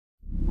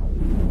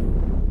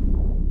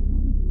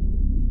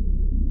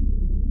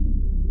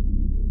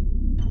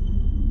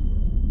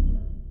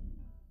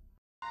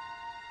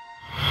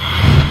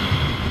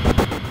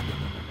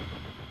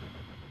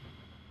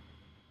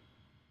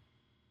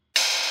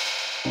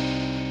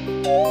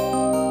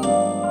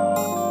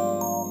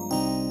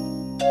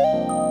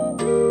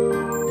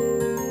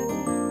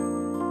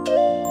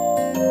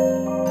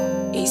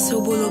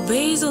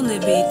on the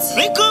beat.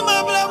 Me come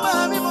a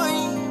blow me boy.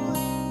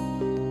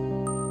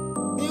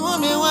 Me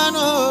want me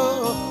wano.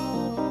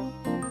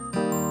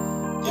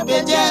 You be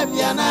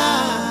jebiana.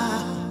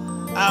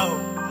 Ow.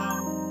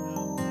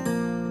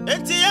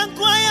 Eti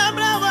yankwaya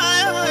blow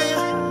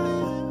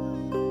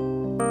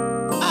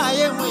I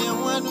am we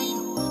wano.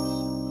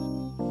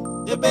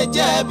 You be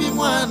jebi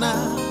mwana.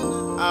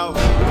 Ow.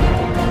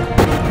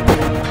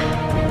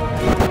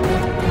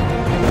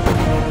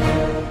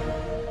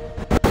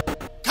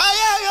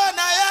 Kayayo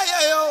na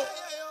yayo.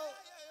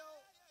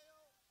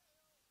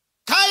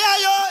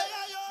 Kayayo.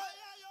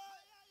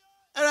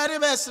 Ready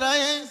best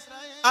right?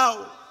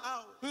 Ow.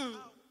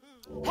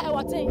 Hey,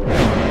 what thing?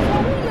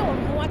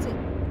 What thing?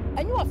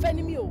 And you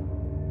offending me,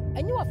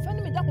 and you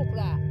offending me that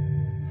poplar.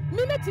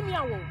 Me met me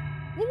awo.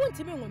 Who want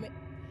to be with me?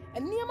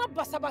 And near my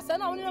bassa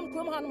now only I'm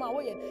come on my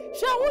way.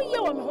 Shall we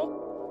you on home?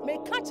 May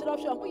catch it up,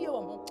 shall we you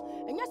on home?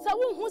 And yes, I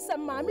won't who's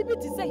some mammy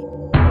to say.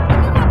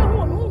 And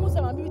you know who's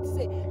some mammy to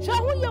say.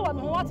 Shall we you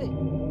on what?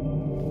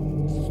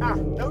 Ah,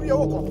 now you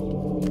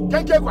walk.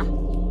 Can't get one.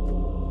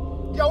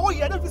 You're all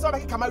here, don't be so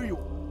like a camaro.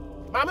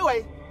 Mammy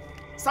way.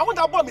 Someone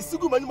that bought me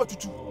Sigu Manu to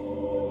two.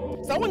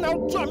 Someone now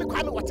draw me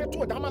crime what to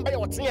a damn by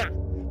your tea.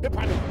 The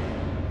panic.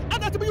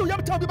 And that to be you have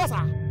to tell me,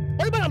 Bassa.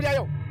 What about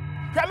you?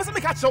 Promise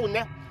me catch on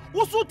there.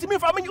 Who suit me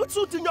for me? You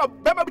suit in your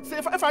baby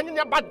safe if I need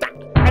your bad.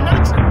 And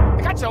then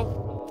catch on.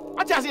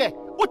 I just say,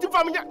 what if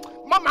I'm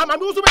Mamma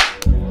knows me?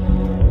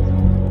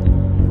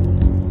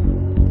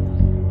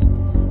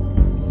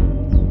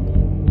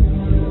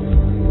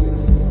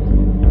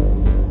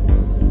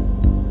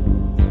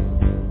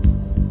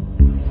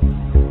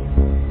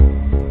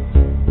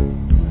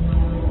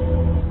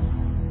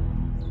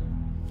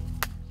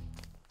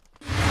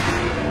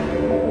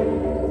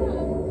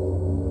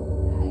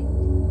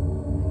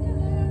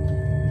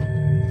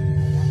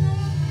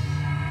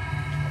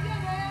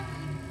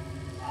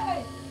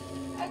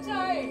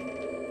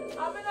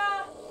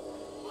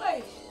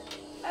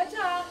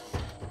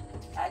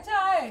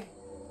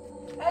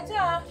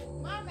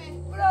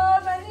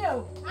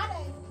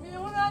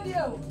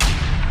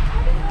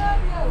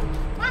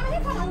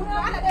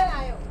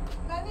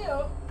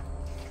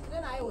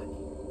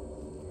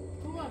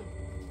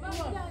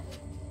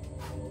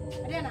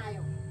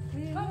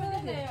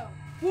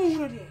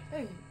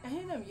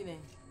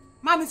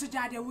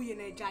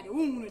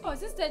 Oh,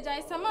 sister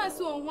Jai, some man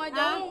so one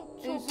down.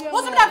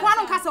 What's that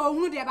one castle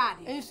who dear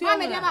body?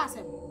 Mamma, dear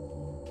Bassam.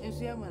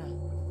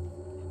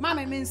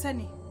 Mamma means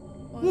Sunny.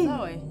 And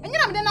you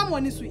have the number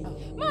one this week.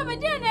 Mamma,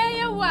 dear,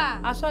 you are.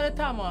 I saw the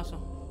time also.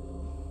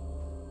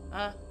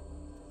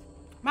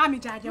 Mammy,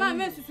 Jaja, my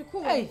message to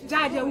cool.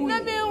 Jaja, who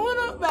not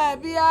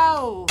baby?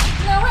 Oh,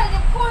 now when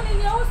you're calling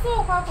you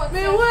so hard,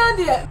 me one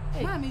dear.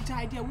 Mammy,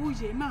 Jaja, woo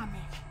ye, mammy.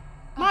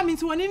 Mammy,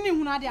 to an Indian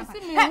who are there.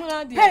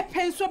 Hey,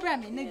 pen so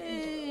brammy.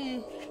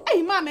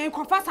 Hey, mammy,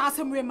 confess us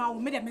some way, my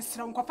made a Mr.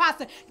 Uncle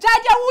Pastor.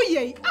 Jaja, woo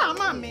ye. Ah,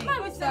 mammy.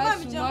 Mammy,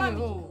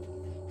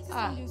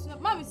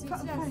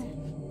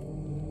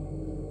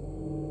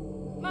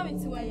 Mammy,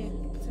 to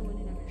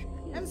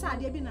I'm sorry,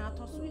 there be not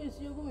a sweet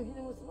you go with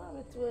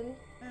Mammy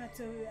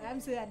to I'm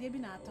sorry, there be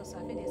not a say.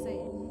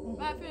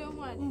 My fair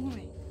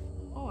one.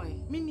 Oh,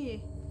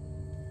 Minnie.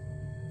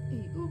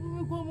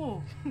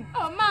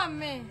 Oh,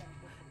 mammy.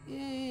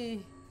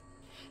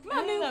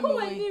 Mammy,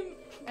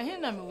 I hear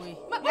them away.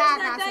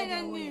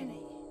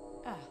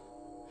 Ah,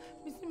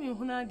 Miss me,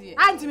 who not dear.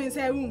 Auntie may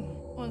say,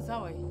 on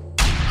Saway.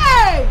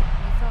 Hey!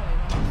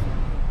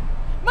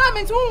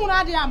 Mammy, to whom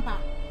are the ampa?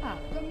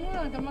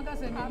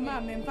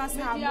 Mammy, pass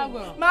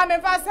Mammy,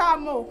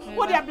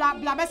 what they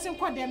blah, messing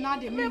for them now.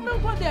 They make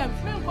them.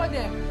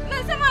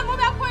 Let's say, Mamma,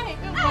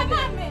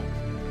 Mammy.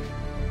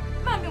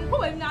 Mammy, who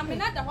will not be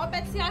not the whole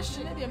Betsy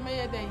Ashley, the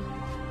mayor day.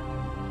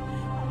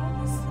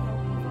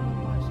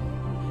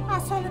 I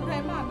saw the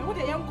brave mammy. Would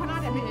a young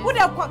Canada would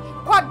have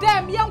quite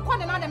damn young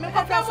Canada men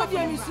for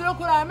you,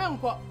 local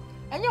Amenco.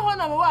 And you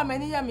honor one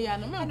many yummy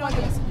and men.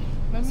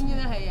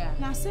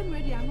 Now, same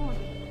ready, I'm on.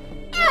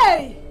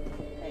 Hey!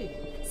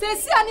 Say,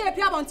 see, I need a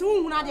piano to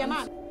whom not your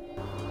man.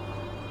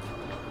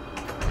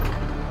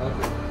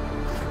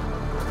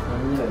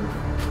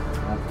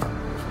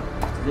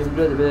 Didn't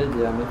really be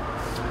there.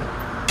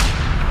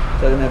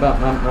 Tell me about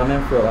my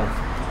man for a while.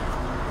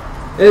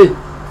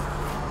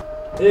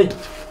 Hey!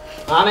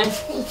 Mommy,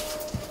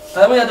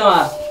 what are you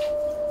doing?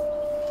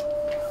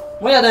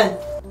 What are you doing?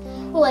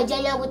 Oh, I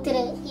don't know what to do.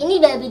 You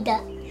need baby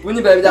that. We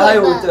need baby that. How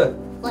you want to?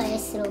 Why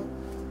is so?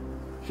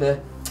 Sure.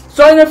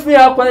 So I never feel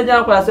how quite a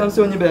young person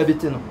so you baby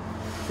to know.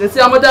 They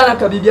say I'm a dana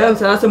can be behind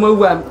some more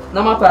one.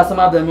 No more pass some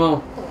of them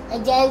all. A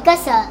giant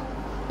cassa.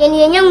 And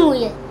you're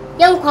young,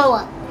 young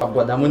power. I've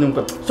got a moon.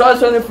 So I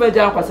saw the Fred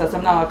young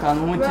person now. I can't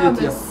want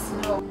you.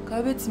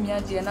 Cabot me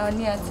at the end, I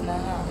near to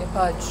a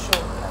part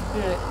show.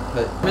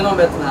 Me no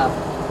better now.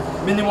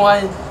 Minimum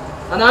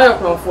and I have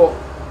come for.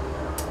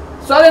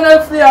 So I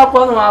don't flee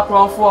upon our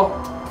crown for.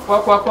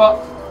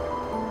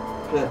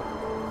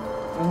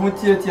 I'm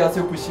with you as a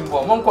pushing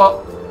for 1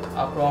 quart.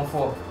 I crown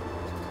for.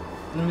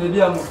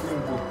 Maybe I'm a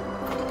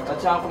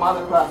chance from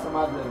other class of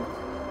my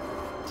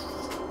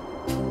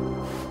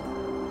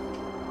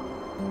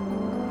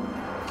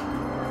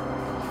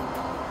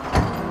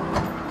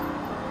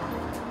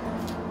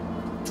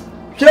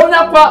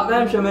Kenya kwa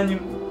na nhwemani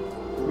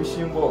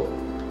wishimbo.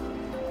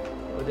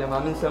 Ode ma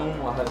me nsam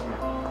mu aha.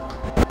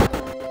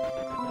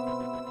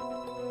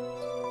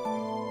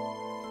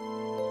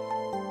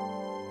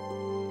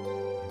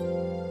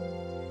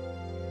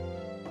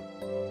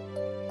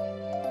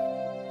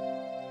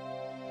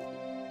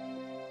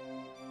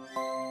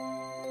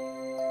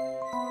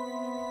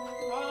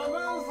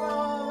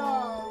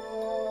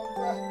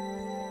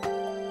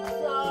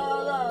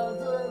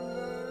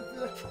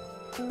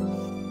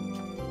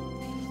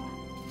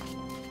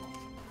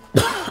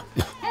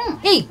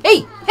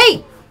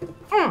 Hey!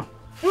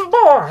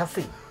 Boy,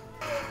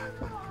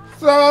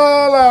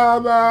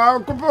 Salama,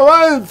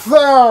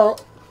 kupawansa.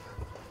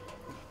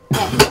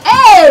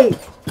 Hey!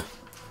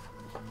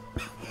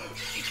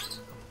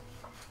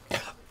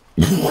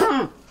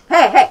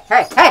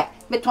 Hey!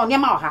 Me tonya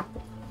ma ha.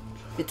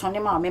 Me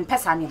tonya ma me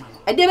pesa ni ma.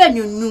 E de ba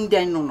nyunum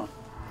den no.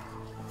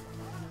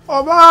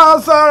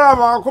 Oba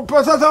salama,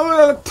 kupasa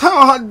tawo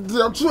ta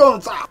hadi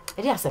atuonsa.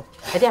 E de asem.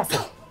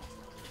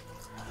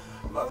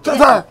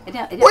 Tata.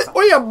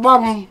 We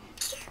bam.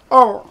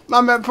 Oh,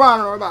 na me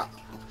pan roba.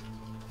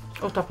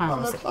 O to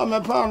pan se. Na me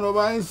pan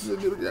roba insi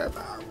di dia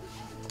ba.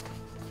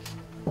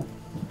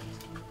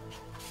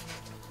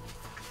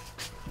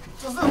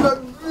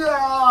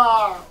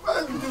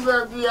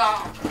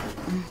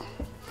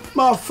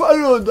 Ma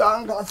follow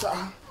down kasa.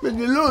 Me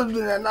di load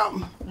na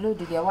nam.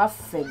 Load dia wa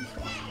fem.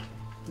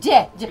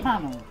 Je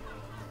pan.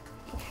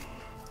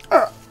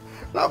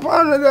 Na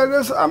pan na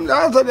this am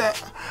that there.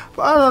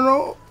 Pan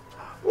no.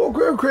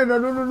 Okay,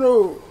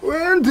 no. We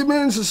ain't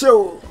mean to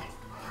show.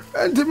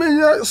 And to me,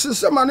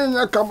 someone in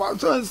your come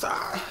out.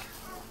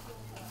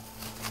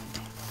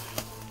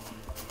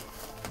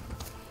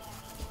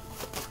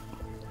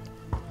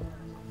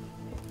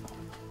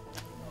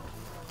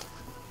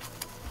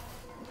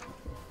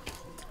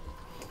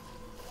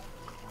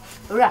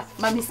 Ora,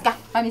 mamiska.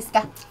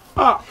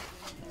 Ah,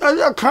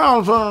 I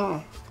can't.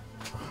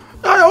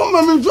 I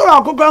don't mean to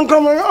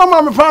come.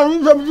 I'm a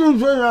fan of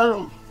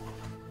you.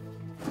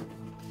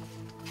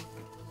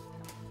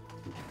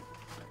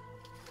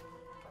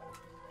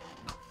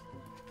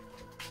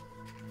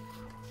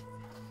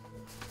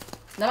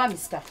 Na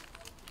miska.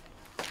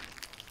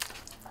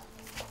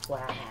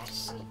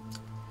 Wash.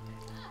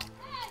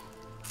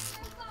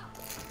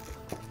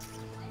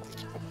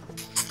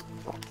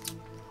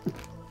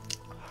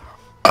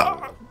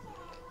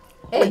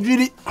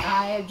 Judy.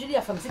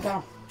 Judy from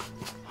Sika.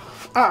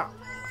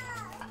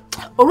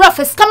 Ora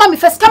first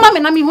come me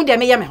na me hu de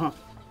me ye me ho.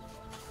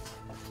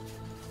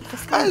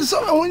 I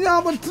saw when you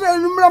have a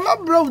train, my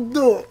bro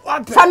do.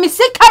 What? From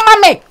Sika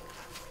me.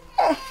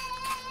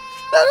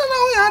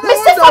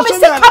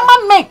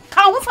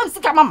 Come from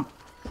Sika mam.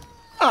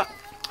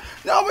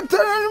 Now I'm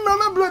telling you,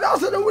 my blood. I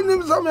said, I wouldn't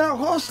have some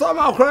horse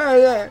stomach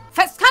cry.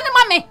 First can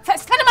mommy,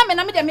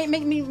 na me.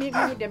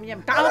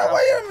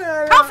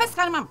 How first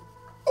can mam?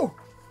 Oh,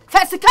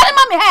 first can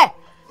mommy here.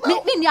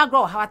 Me near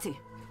grow hawati.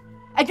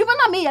 Adwuma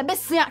na me ye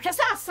besia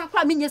hwese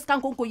asakra me nyes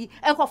kan konkoyi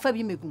ekofa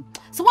bi megum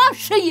so wan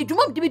hwe yi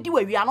dwuma bi di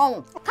wawia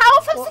no ka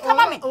wo fa sika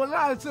ma me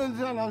ola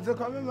sense na se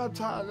come me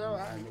ta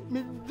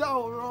me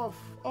down off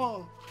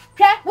oh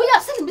hwe wo ya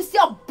se bi si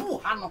abu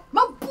ha no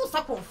ma bu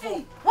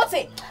sakonfo what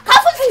say ka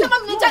fa sika ma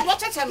me ja do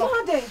cheche no da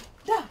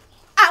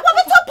wo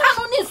be to pa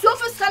no ni so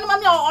fa sika ma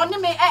me o ne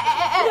me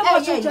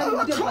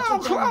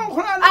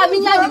me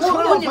nya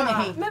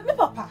ni me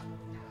papa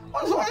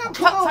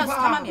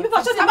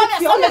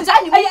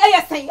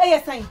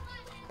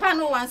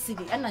Pano 1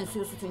 cedi and then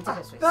 20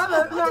 pesos.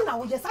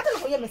 Now, just I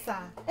don't know, yes, sir.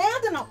 I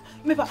don't know.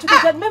 Maybe I should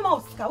get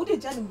memos. How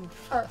did you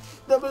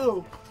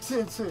do?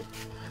 See.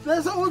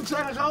 There's a old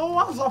channel.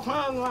 What's a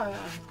pan?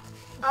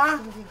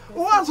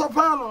 What's a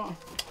pan?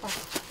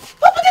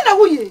 What did I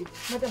will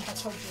Madam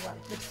Patrol?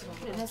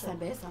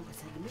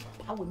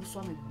 I will miss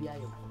one with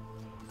you.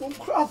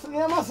 Cross the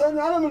Amazon,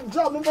 I'm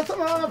job, but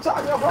I'm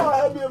talking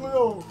about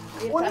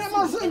you. When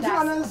I'm saying, I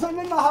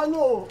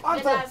know.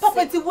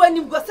 Property when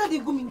you got study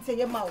go into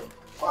your mouth.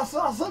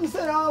 Some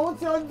say, I want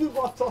to do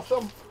what of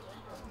some.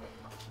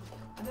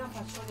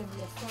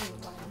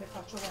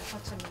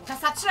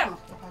 Casacham,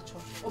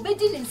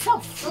 obeying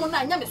himself. No,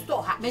 I never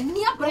store her.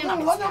 Many a brain.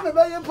 What am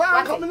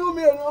I coming to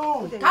me?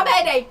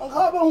 Cabe,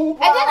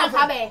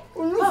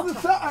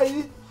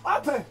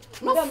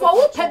 no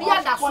for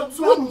Pabia, that's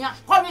Sunya,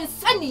 Corin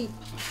Sunny.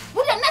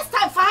 Would the next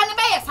time for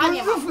Hannah Sunny?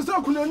 I'm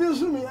so good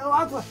me.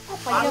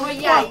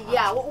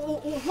 Yeah,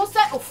 what's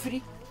that of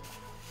free?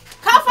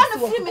 Can't find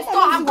a free Mister.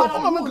 I'm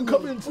going to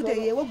come in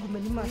today.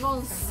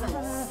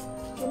 Nonsense.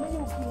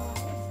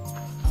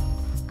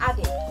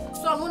 Ade,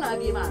 so I'm going to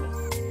be man.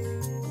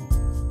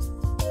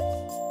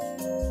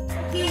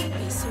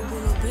 So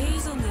we'll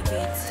base on the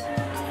bit.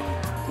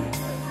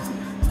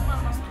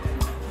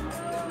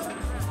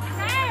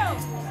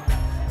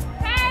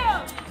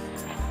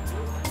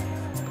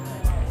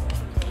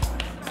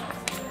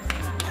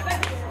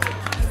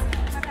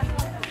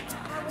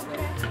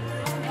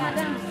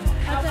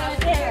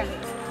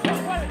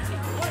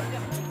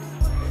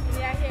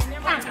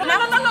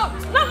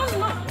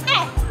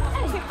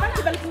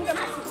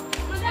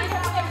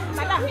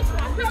 No.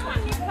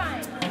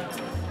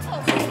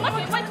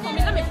 Okay, wait for me.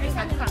 Let me bring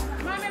Akan.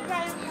 Mommy,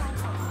 Brian.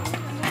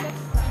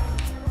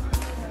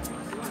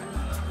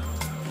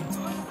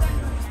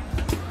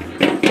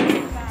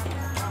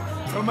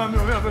 Oh, mommy,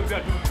 I'm going to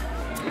do.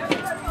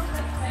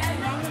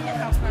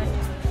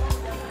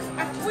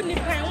 Wouldn't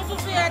you pay? What to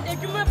say? I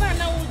did you remember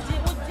now? Would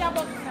you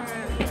about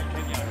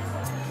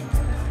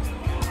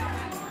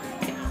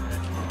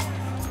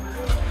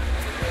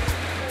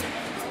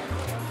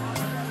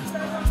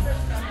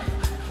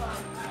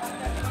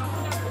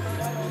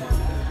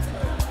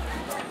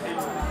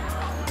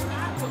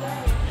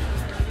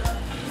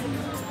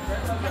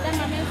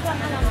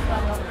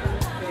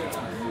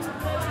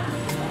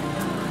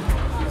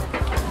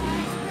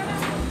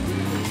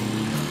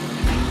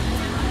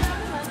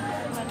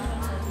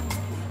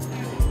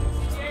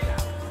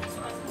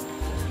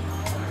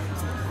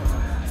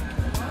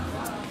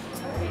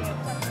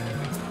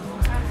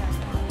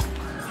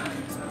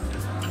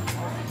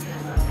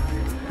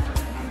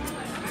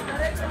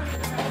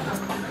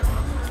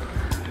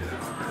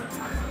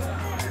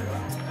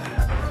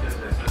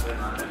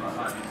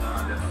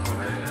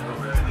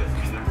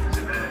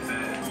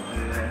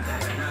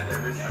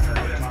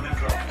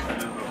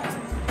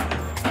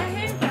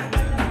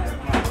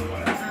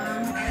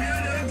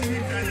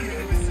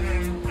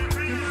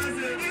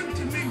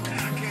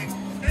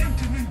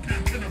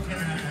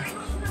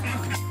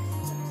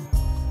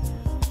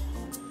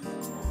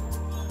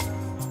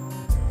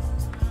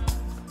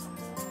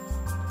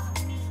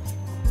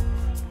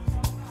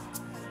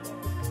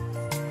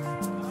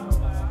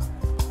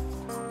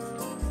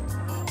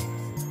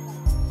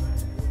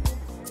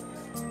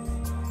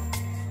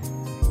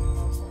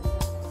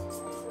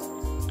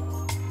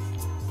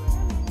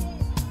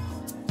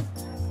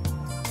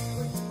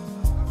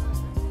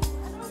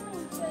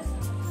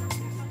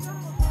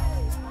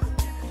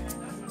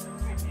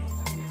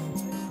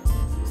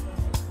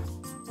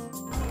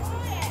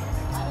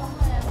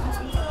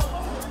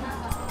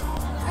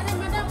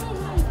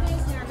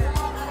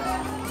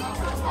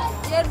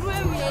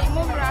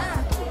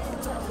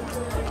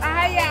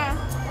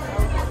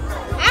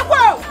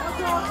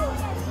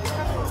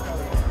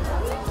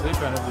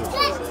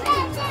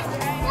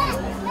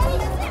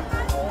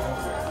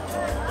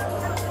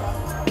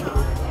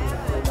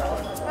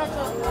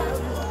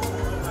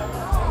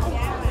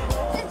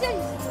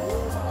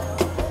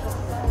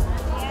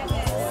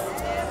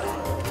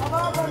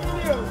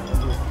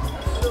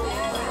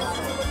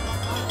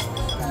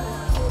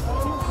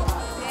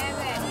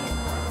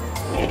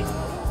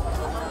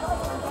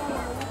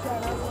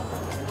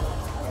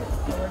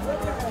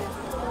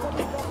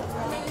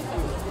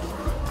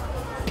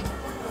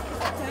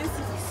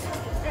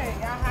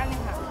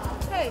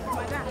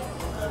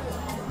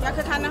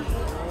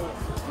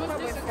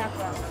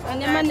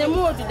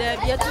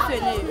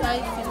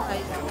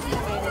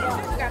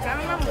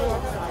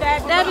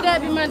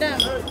Debbie, madam.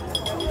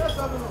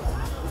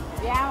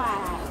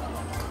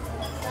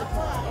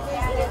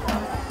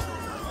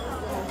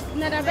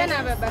 Nada bem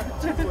na beba.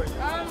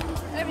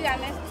 É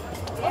biane.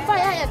 O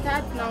pai é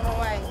tá não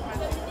vai.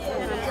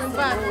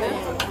 Vai.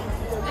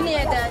 Ele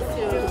é da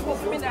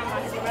tio. Me dá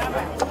mais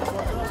baba.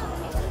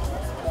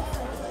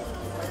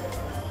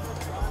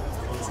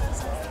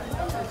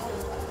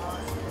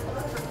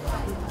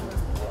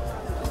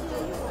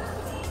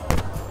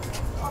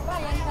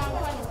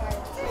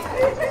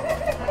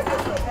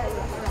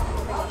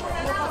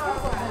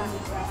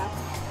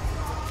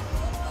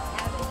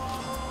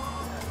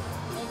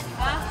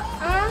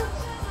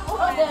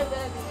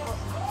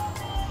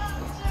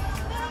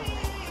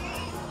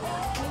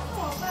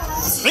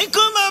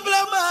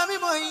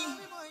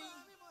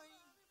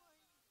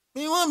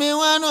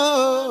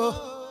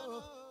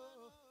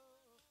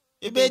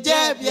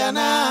 Ibeje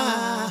biana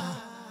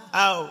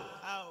au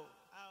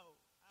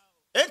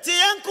enti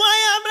yankwa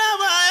ya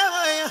brava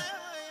ya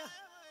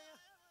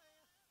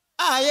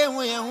aye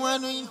we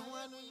hwanu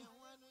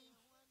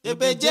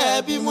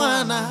ibeje bi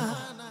mwana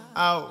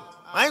au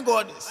my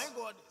goddess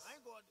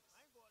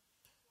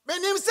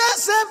benim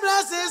se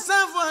bless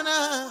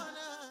sanfona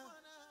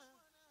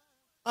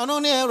anu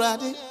ne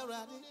erade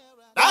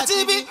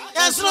dati bi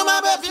yasro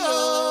ma be fi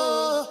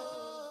o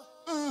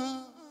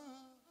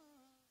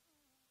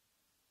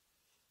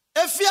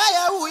Efia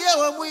ya uye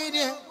wo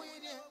muide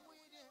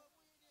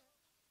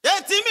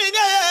Yetimi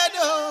ne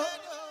yedo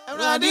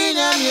Eradi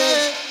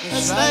nyamye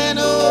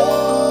Esayeno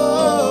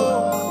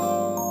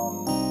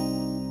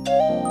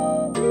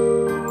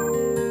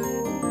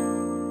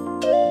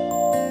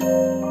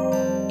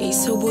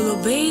Isobolo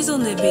Bays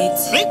on the beat.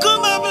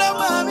 Mikuma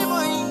blama mi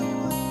moi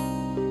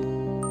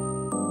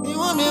Mi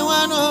wo mi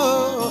wano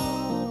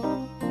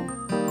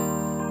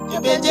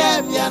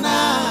Ibeje biana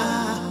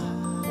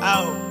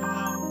Au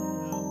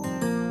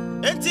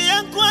Enti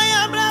yankwa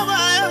ya brava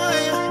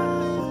ya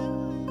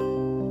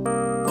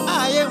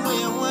aye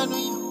mwe wanu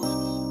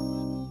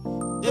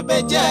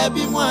Ibeje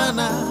bi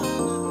mwana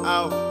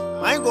au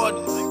my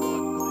goddess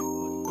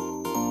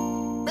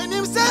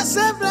benim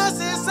se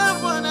bless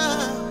sanfona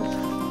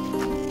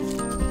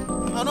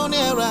anu ne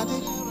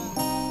erade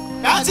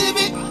dati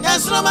bi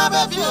yasro ma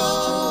be fi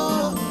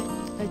o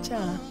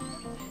acha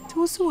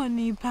To so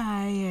any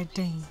pie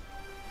day.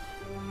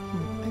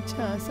 A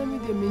chance, send me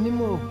the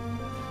minimum.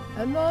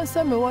 And no,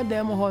 send me what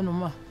them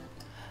honoma.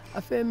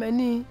 A fair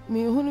many,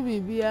 me who be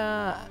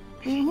beer,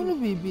 me who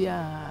be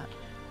beer.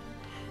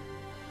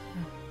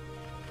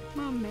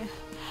 Mamma.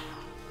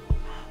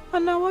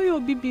 And now why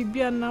you'll be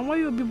baby and now why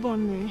you'll be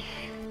born?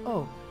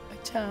 Oh, a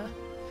child.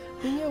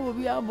 Me will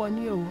be our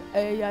bonny,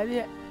 a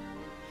yard.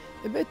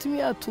 A bet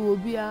me out to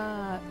be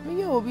a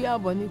me will be our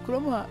bonny,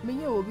 Croma, me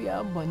will be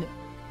our bonnet.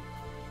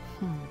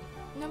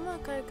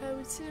 Namaka, I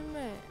will see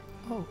me.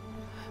 Oh,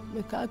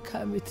 me can't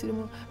come with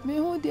him. Me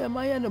who dear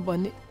my and a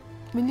bonnet.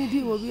 Me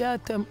need will be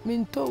at them,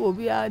 Minto will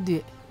be our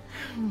dear.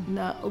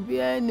 Now,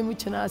 Obia and the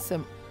Michan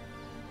Assam.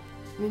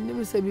 Me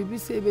never say, baby,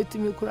 say, bet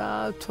me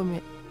crowd to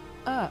me.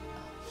 Ah.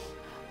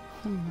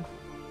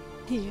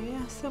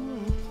 Here,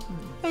 some.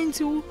 And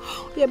you,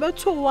 you're about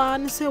to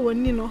one say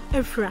when you know,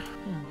 Efra.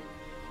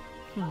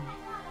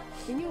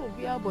 You will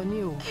be our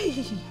bonny.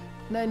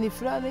 Nanny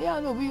Friday, I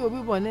know we will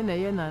be born in a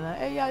yana,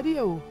 a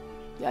yadio.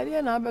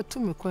 Yadiana, but to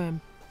me, quam.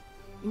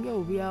 You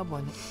will be our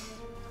bonny.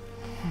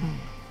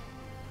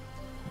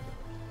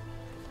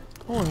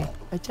 Oh,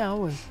 a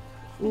child.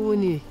 Oh,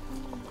 nee.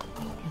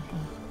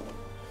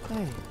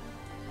 Hey.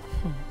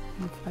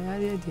 If I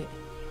had it,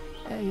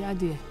 hey, I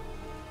did.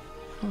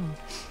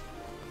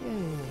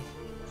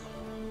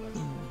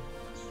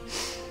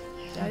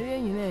 I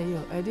didn't know you.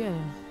 I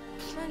didn't.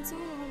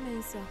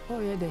 Oh,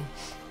 yeah, day.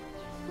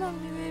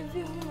 Mommy,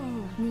 baby,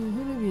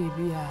 me,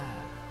 baby.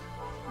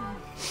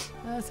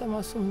 That's a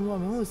muscle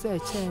woman who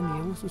said,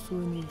 Channy, who so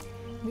need.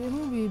 Me,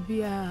 who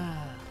be I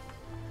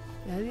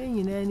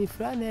didn't know any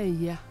friend,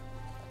 yeah.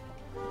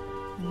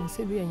 And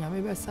say, be a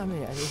maybe some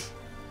year.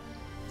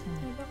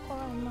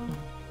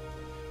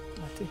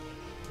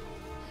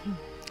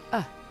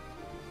 Ah.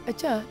 A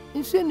child,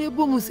 you see, no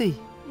boom say.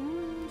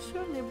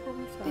 Surely,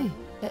 boom,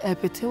 a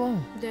petty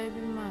one.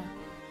 Debbie, ma.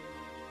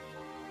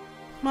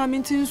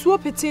 Mammy, tin's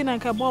whoop it in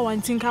and cabo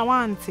and think I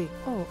want it.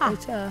 Oh, a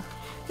child.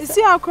 You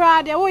see, I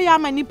cried, oh, yeah,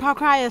 my nipper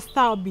cry a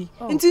star be.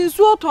 And tin's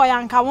what toy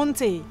and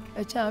cawante.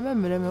 A child,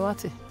 remember me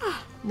what it.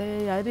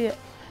 Nay, idea.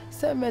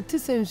 Say, met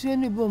this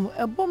any boom,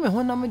 a bomb,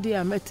 when I'm a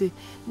dear Metty.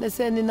 They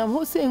send in a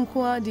whole same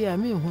quad, dear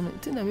me, when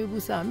it's in a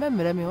bibusa,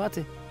 remember me what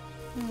it.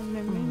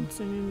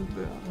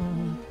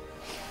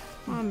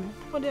 Mammy,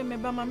 what they may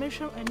buy my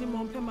mission any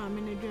more pay my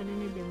manager and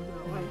any baby.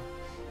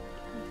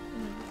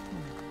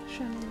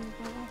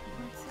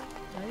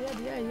 I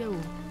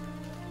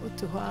what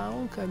to her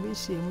own can be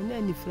shame when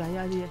any fly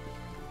idea.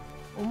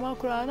 O my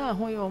crown, I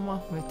hold your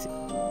mouth with it.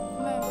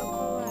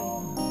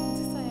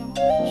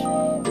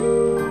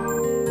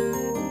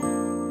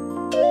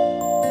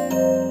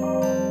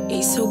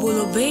 A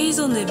sobolo base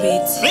on the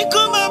bed.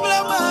 Come on,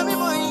 Mammy,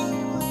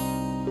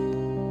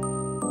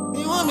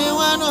 you want me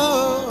one?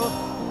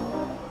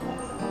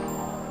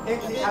 I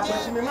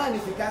me man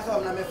if you can't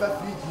solve my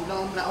fridge, you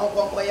know, now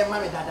or your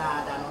mammy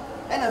dada,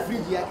 and a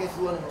fridge, I guess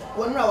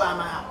one row.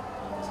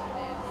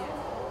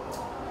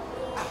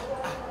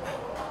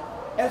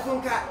 As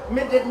soon as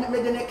made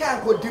a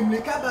car go dimly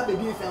cover the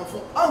beef and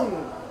for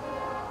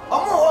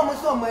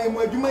almost on my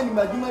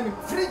money,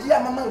 fridge,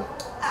 mamma.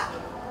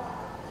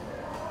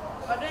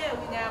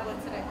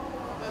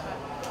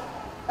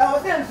 I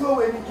was then so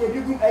when you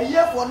came a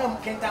year for them,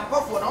 can't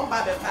tamper for them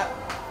by the tap.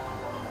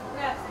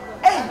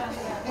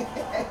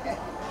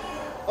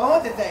 Oh,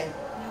 the thing.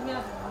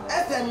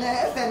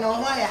 Esther, no,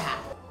 why?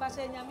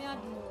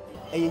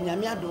 A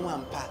yamia do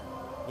one pa,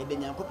 a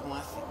denyanko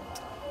pomasi.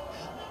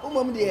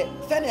 Mum, dear,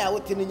 Fanny, I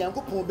would tell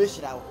Yanko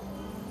Bishra.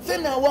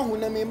 Send now one who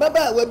named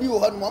Baba will be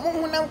one woman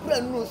who now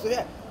plan rules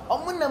here.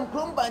 On one of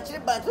Crum Banch,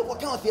 but what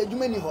counts here, you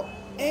many ho,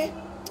 eh?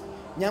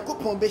 Yanko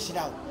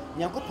Bishra,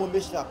 Yanko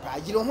Bishra,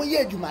 you don't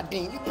hear you, my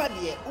ding, you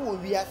paddy, oh,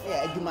 we are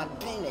fair, you my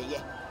ding,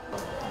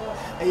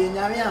 a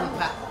yamian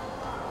pa.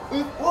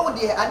 Oh,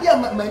 dear, I dear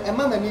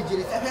mamma needs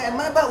it. And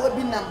my bow will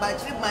be numbered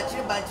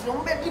by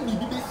don't bet me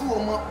be so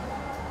more.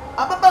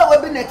 A papa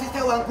will be next to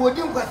one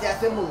coding because I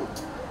say more.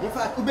 In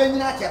fact, you bring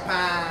not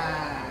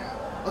Japan.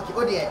 Okay,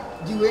 oh dear,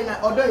 you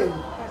ain't order you.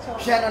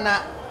 Shannon,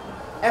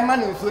 a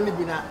man who's only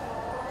been a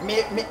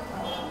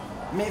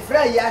me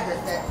fry ya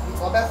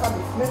or that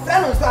family. Miss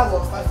Shannon, so I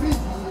was for 3 years.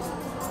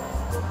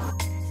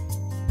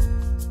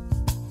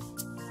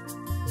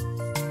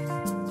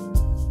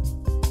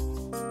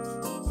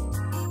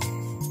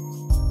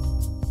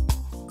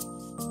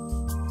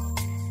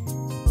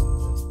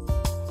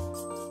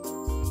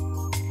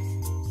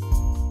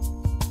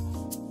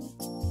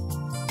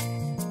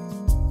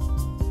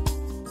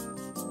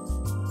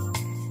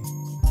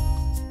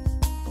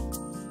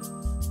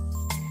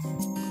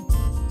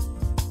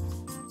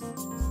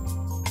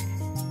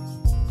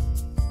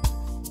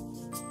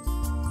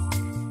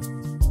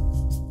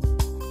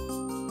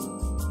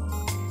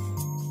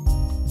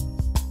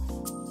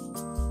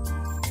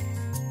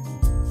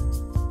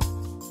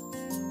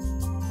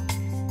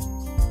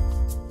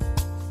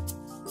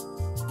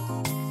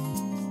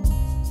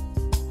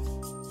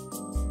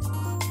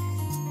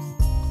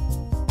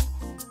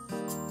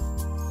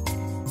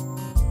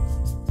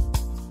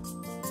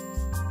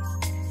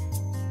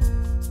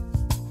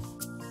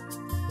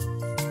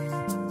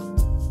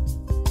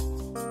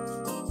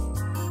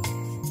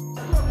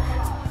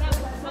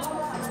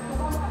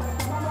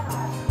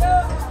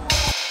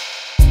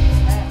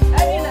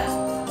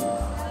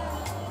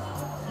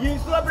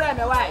 friend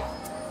me why?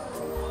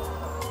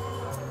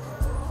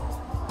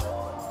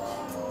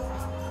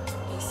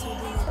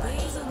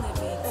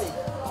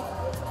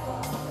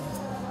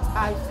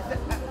 Ai,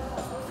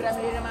 friend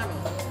me mami.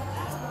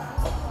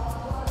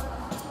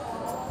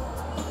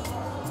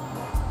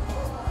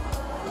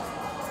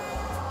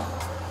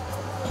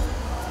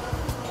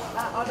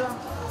 Order.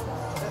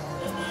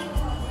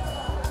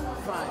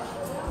 Fine.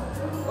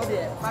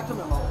 Okay, back to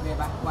me,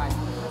 why?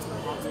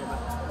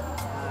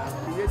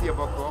 You hear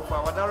about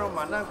what I don't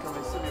man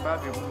can see me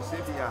baby who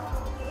say be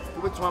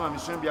which one I'm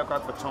shouldn't be a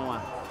cat for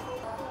someone.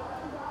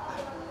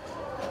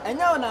 And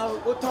now,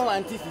 what all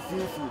antithesis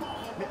food?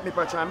 Me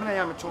patch, I mean, I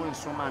am a tone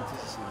so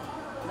mantis.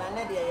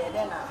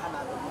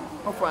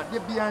 Of what, there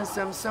be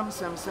some,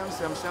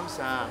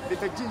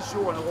 with a gin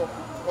show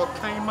or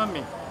kind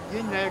mammy.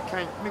 You know,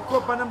 kind, me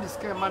go banam this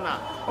kind manner.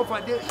 Of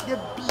what there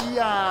be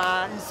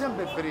in some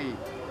baby.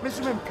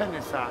 Mr.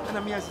 Penessa, and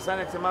a mere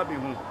society maybe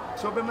whom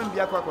so be be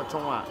a quack or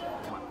tongue.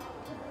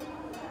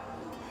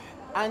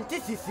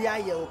 Antithesis,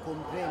 you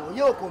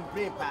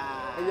complain,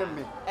 pa.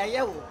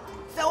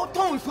 So,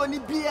 Tom's when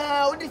it be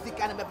out this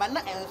kind of a banana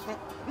answer.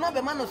 Not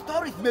the man of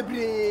stories,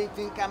 baby,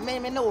 think I may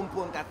know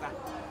Pontata.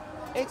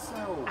 It's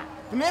so.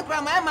 To make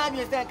my mind,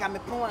 you say, I'm a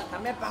poor,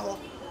 I'm a power.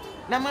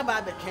 Nama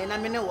Baba can,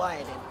 I'm in a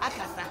wide.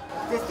 Akasa,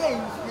 the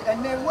same,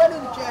 and then one in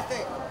the chair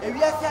say, if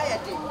you are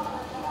saying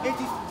it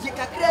is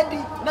Jika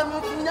credit,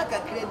 Namuka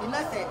credit,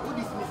 nothing, who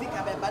is missing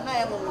a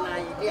banana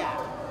idea.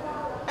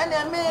 And I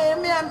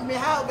may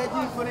have a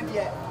deal for it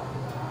yet.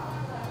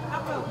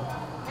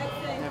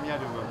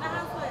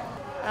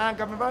 And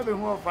come back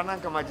home for an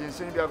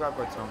emergency. Be a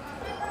got some.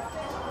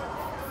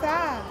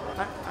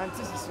 And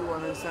this is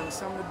one and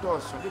some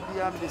doors, so they be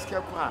able to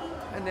escape.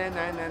 And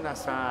then I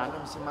saw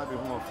them see my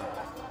home.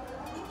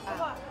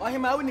 Or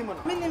him, I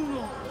wouldn't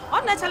minimum.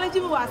 On the challenge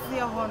you was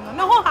here,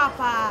 no,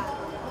 Papa.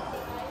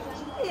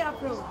 Yeah,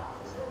 bro.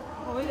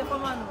 Oh, the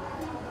command.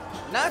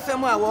 Now,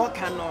 somewhere walk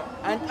and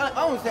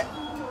I say,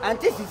 and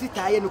this is it.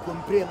 I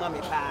complain, Mammy.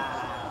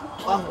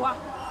 Obwa.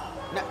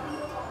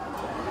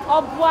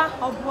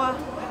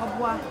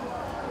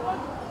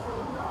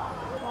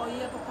 Oh,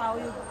 yeah, Papa,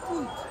 you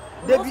good.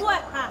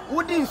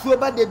 Wouldn't so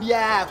bad the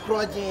beer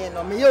crojin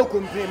or me you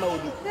complain,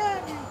 Moby.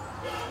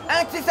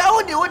 And it's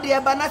how the old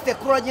dear Banasta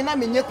crojin, I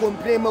mean, you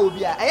complain,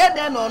 Moby. I had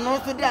done or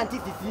not to the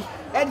antithesis,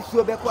 and so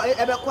ever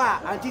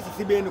qua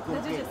antithesis being a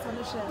complaint.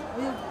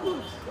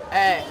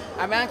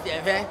 I'm anti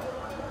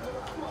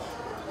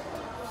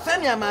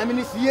Sanya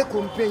mammy is here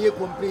complain.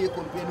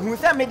 Who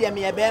said me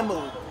a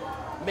bemo?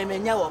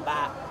 Memenya or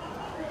bar.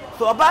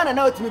 So a banner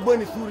now to me,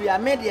 Bonnie Suria,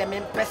 medium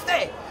and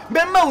peste.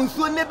 Memma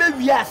soon never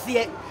be as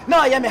yet.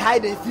 Now I am a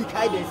hide and seek.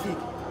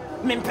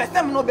 Men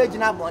pestem no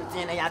begina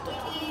bontina yato.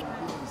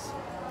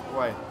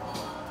 Why?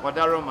 What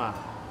aroma?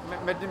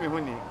 Met me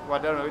honey,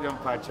 what are you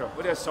patch up?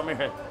 What is some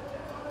here?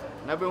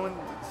 Naboon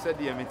said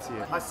the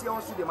emitter. I see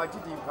also the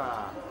magic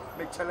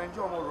make challenge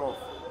or more rough.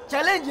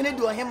 Challenging it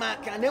to him, I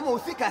can never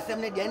seek us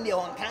some again the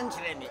on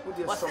country.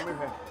 What's some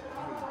here?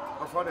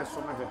 Of father's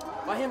summer here.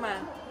 For him,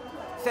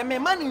 send me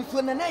money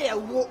soon and I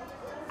walk.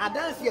 I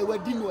dance here where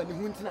dinner and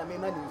hunting a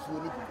man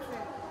soon.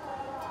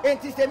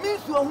 It is a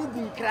means to a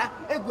who crack,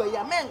 a boy,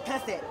 a man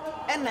cassette,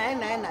 and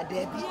 9 a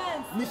debby.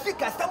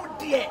 Mystica some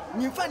dear,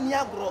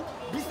 Nifania bro,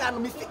 Bisano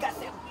Mystica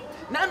Sam.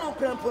 Nano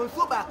crampon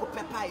so back of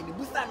papa in the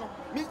Busano,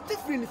 Mr.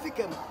 Free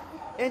Ficum.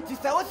 And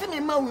tis I was in a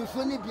mountain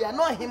sonny be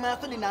annoy him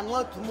after the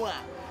annual tomorrow.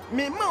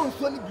 May mountain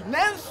sonny be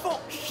nan so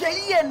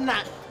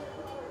Shayena.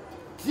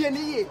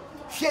 Tierney,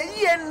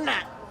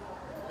 Shayena.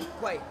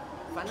 Quite,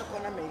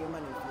 Fanacona may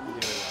money.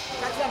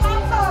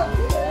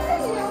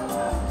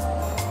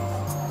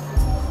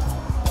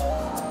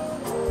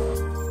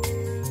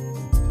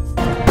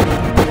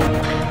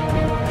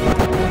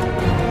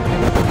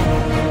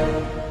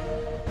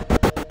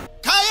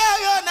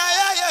 Kayayo,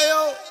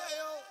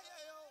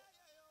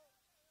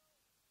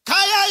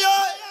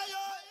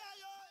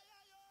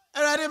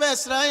 ready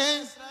best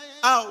right?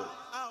 Ow.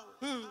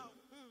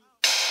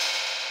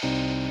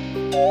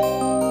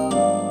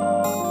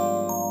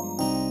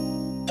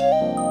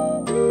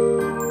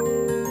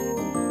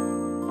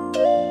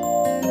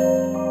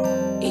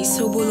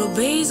 Sobolo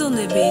base on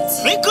the bed.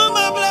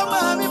 Mikuma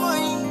blama mi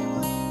moi.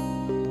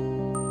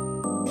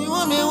 Mi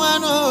wa mi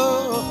wano.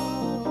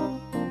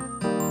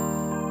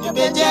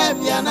 Ibeje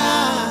biana.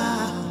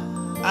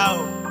 Ow.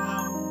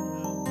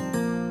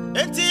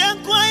 Enti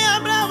yankwa ya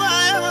blama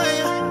ya.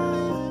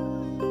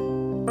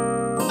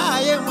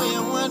 Aye mo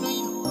ya wanu.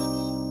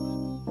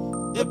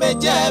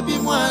 Ibeje bi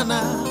mwana.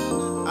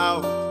 Ow.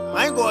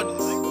 My God.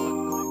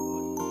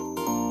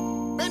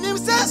 Benim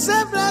se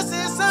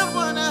blase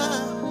someone.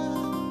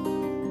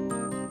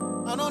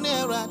 I don't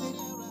know.